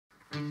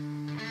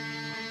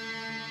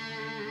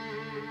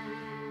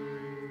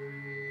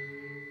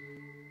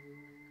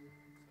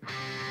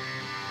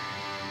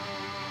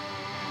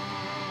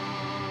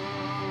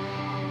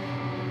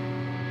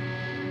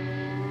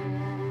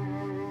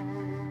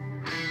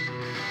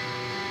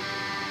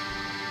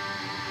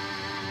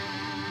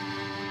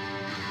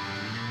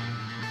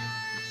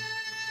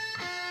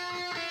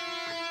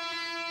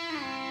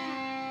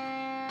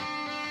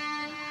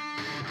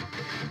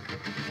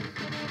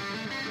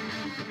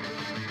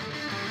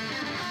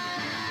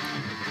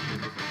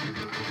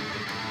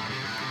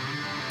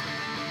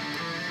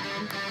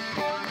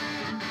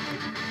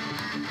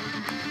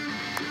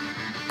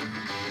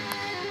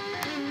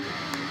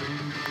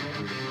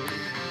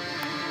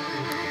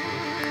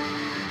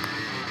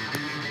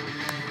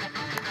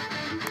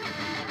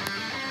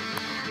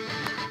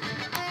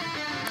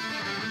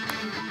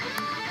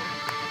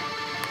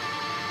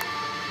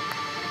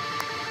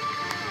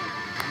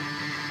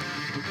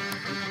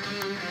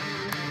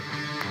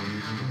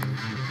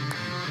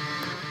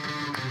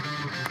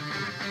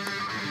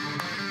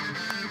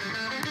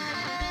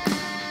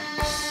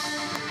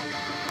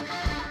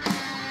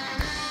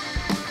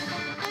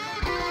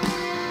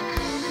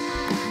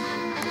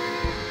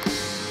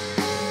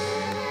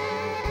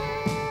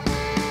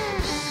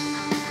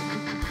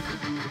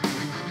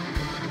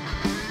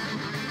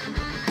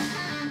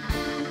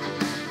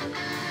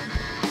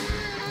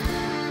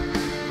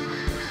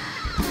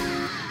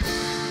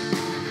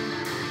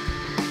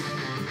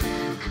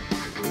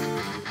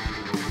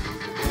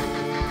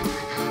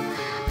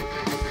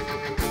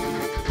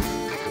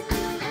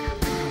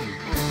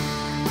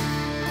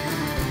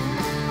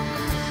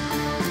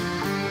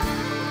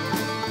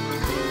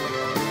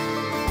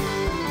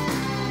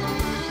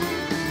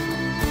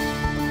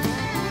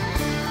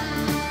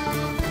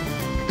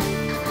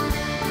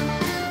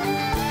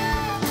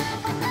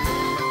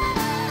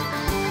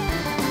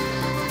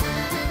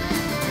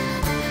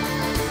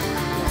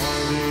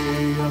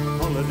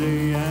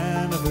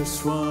And the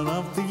first one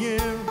of the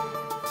year,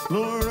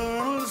 Lord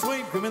Arnold's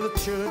wife came in the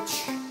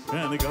church,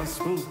 and the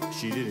gospel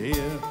she did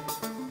hear.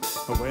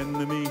 But when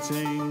the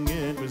meeting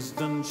it was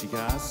done, she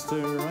cast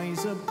her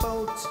eyes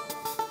about.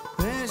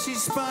 There she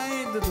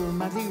spied little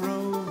Matty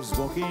Groves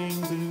walking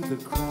through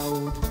the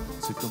crowd.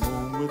 So come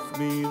home with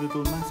me,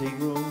 little Matty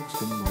Groves,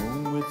 come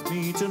home with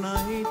me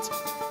tonight.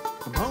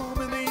 Come home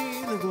with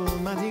me, little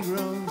Matty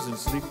Groves, and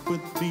sleep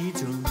with me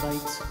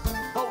tonight.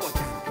 Oh, I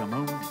can't come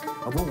home,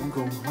 I won't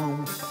go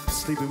home,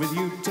 sleeping with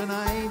you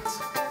tonight.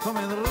 Come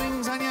in the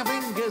rings on your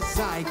fingers,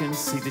 I can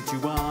see that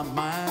you are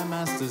my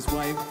master's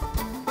wife.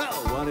 Well,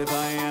 what if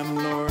I am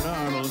Lord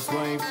Arnold's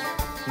wife?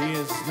 He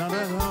is not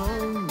at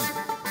home,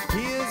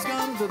 he has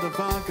gone to the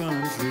far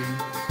country,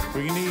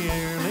 bringing the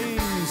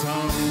yearlings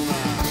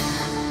home.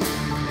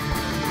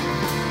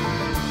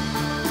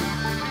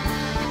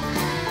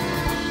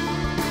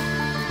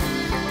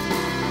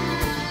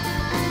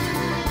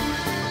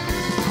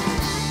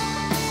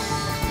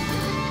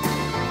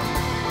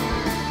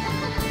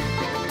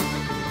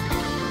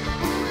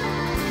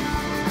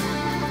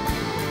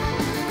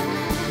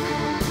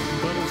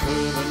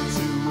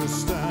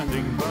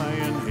 Standing by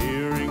and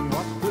hearing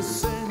what was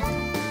said,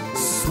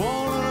 swore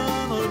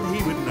Arnold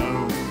he would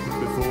know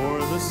before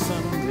the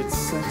sun had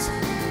set.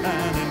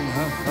 And in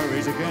her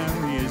hurry to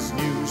carry his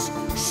news,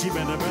 she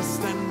bent her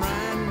breast and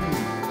ran.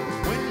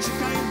 When she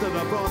came to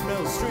the broad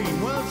mill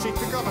stream, well, she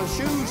took off her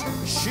shoes,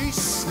 she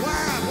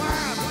swam.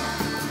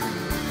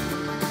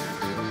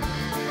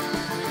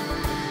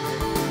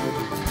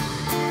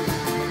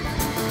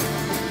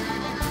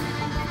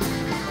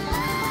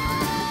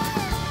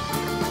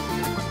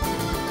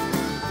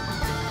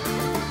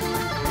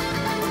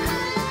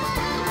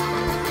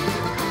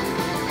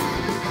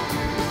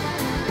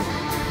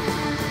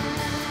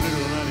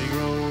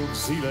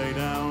 He lay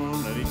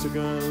down and he took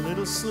a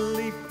little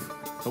sleep.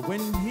 But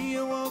when he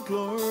awoke,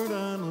 Lord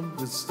Arnold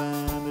was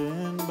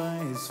standing by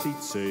his feet,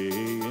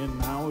 saying,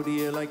 how do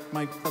you like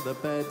my feather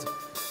bed?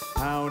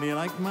 How do you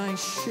like my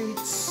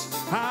sheets?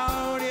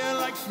 How do you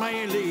like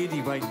my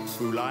lady wife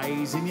who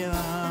lies in your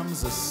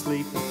arms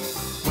asleep?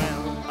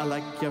 Well, I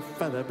like your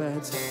feather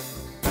bed,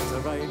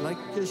 better I like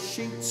your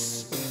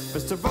sheets.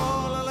 Best of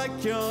all, I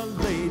like your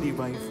lady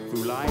wife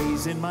who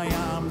lies in my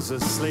arms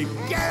asleep.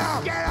 Get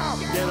up! Get up!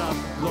 Get up,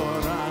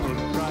 Lord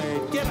Arnold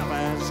cried. Get up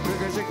as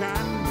quick as you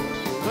can.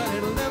 But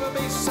it'll never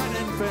be said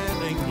in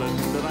fair England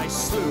that I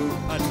slew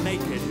a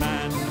naked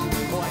man.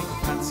 Oh, I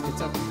can't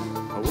get up,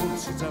 I won't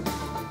sit up,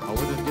 I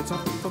wouldn't get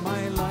up for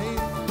my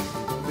life.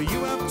 For you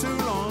have too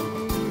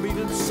long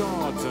beaten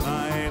swords and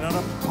I not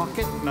a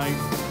pocket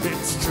knife.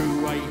 It's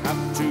true, I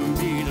have two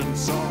beaten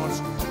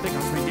swords. They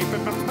cost me deep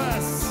in my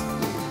purse.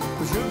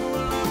 But you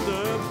will have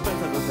the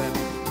better of them,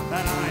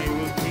 and I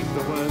will keep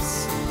the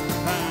worse.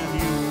 And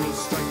you will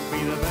strike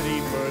me the very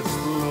first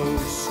blow,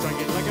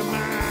 strike it like a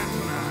man.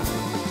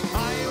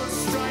 I will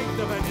strike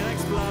the very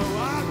next blow,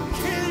 I'll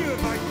kill you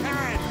if I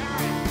can.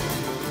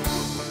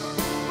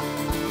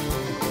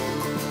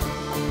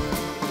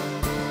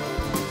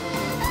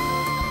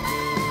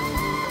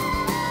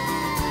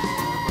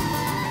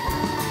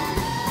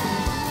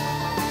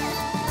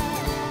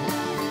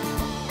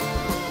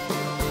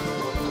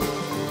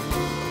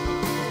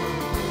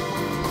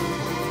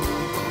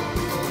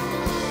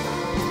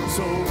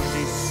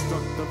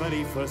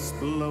 very first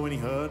blow when he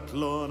hurt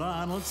Lord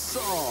Arnold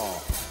saw.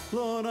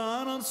 Lord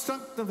Arnold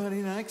struck the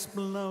very next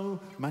blow.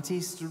 Matty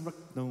struck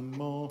no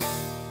more.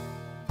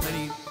 Then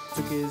he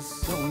took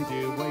his own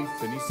dear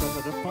wife and he set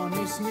her upon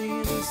his knee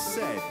and he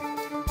said,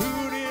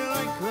 "Who do you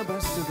like the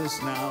best of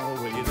us now?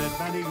 Will you let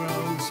Matty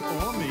Groves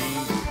or me?"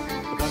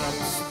 But up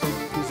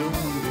spoke his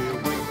own dear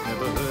wife,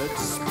 never heard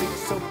speak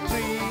so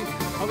free.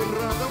 I would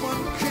rather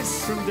one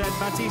kiss from dead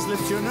Matty's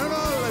lips, you know,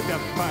 like a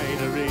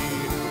pinery.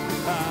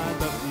 Ah,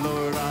 the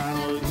Lord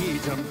Arnold, he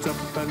jumped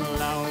up and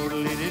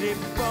loudly did he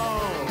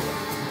bawl.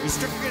 He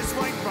struck his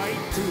wife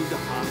right to the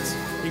heart,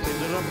 he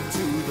pinned her up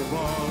to the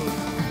wall.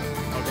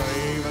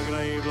 A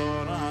grave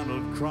Lord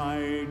Arnold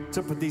cried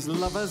to put these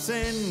lovers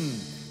in.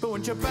 But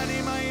won't you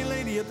bury my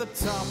lady at the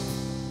top,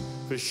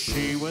 for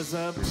she was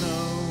a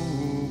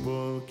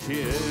noble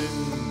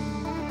kid.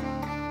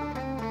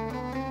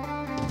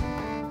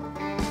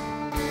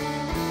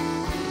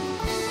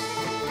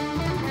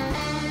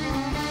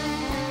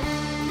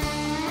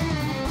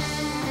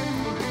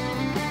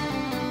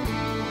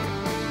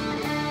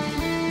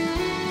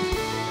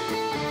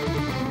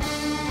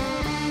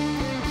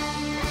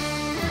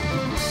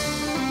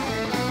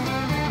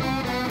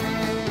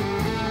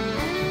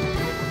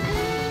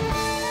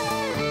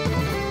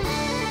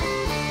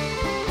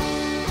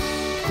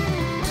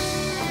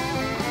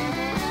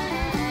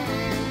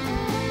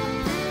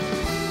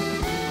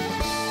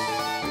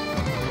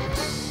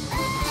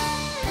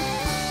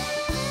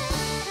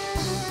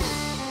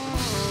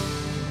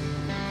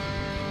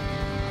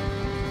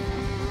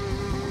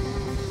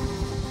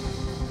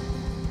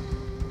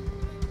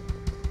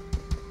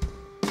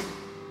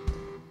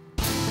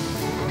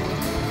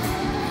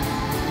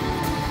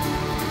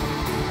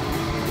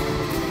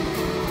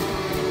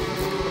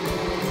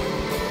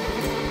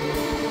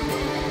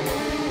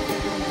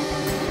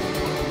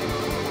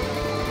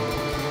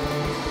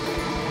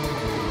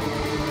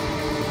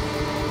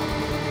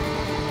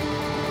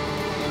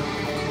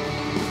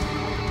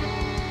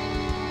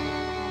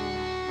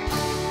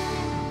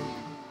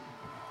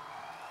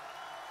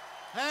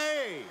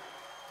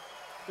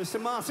 Mr.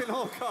 Martin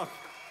Hawcock.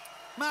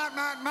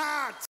 Matt!